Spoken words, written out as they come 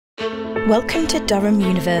Welcome to Durham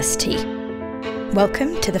University.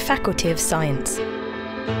 Welcome to the Faculty of Science.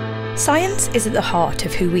 Science is at the heart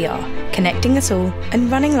of who we are, connecting us all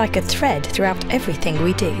and running like a thread throughout everything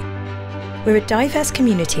we do. We're a diverse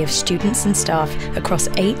community of students and staff across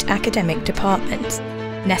 8 academic departments,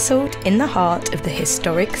 nestled in the heart of the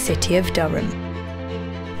historic city of Durham.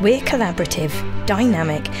 We're collaborative,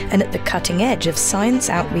 dynamic, and at the cutting edge of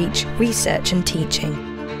science outreach, research and teaching.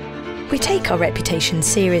 We take our reputation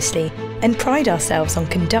seriously and pride ourselves on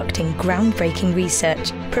conducting groundbreaking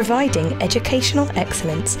research, providing educational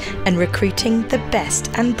excellence and recruiting the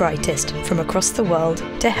best and brightest from across the world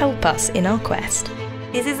to help us in our quest.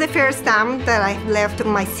 This is the first time that I've left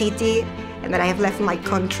my city and that I have left my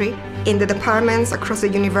country. In the departments across the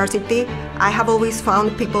university, I have always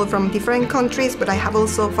found people from different countries, but I have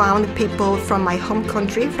also found people from my home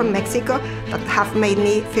country, from Mexico, that have made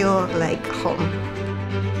me feel like home.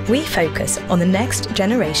 We focus on the next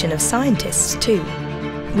generation of scientists too.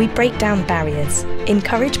 We break down barriers,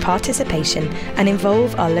 encourage participation and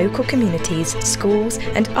involve our local communities, schools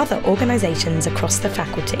and other organisations across the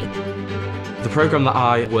faculty. The programme that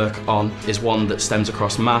I work on is one that stems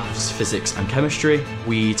across maths, physics and chemistry.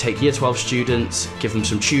 We take Year 12 students, give them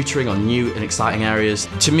some tutoring on new and exciting areas.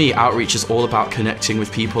 To me, outreach is all about connecting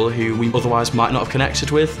with people who we otherwise might not have connected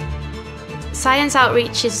with. Science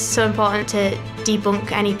outreach is so important to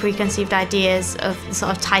debunk any preconceived ideas of the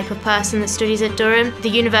sort of type of person that studies at Durham. The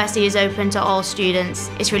university is open to all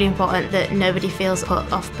students. It's really important that nobody feels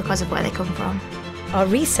put off because of where they come from. Our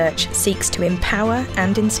research seeks to empower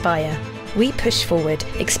and inspire. We push forward,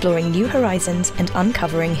 exploring new horizons and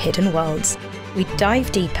uncovering hidden worlds. We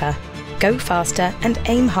dive deeper, go faster and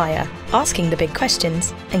aim higher, asking the big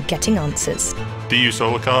questions and getting answers. DU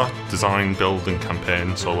Solar Car design, build and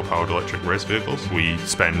campaign solar-powered electric race vehicles. We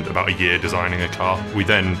spend about a year designing a car. We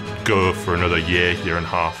then go for another year, year and a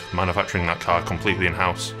half, manufacturing that car completely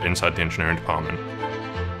in-house inside the engineering department.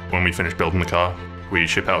 When we finish building the car, we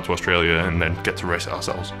ship it out to Australia and then get to race it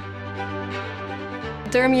ourselves.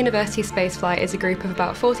 Durham University Spaceflight is a group of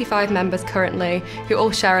about 45 members currently who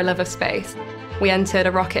all share a love of space. We entered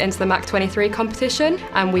a rocket into the Mach 23 competition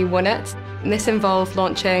and we won it. And this involved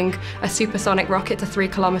launching a supersonic rocket to 3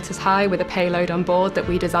 kilometres high with a payload on board that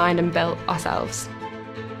we designed and built ourselves.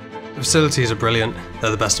 The facilities are brilliant, they're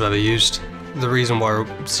the best I've ever used. The reason why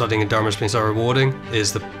studying in Durham has been so rewarding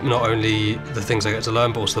is not only the things I get to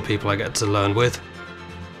learn, but also the people I get to learn with.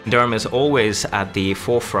 Durham is always at the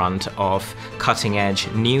forefront of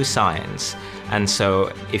cutting-edge new science, and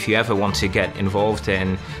so if you ever want to get involved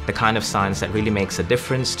in the kind of science that really makes a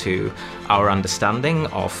difference to our understanding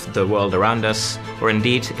of the world around us, or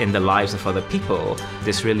indeed in the lives of other people,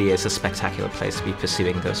 this really is a spectacular place to be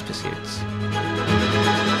pursuing those pursuits.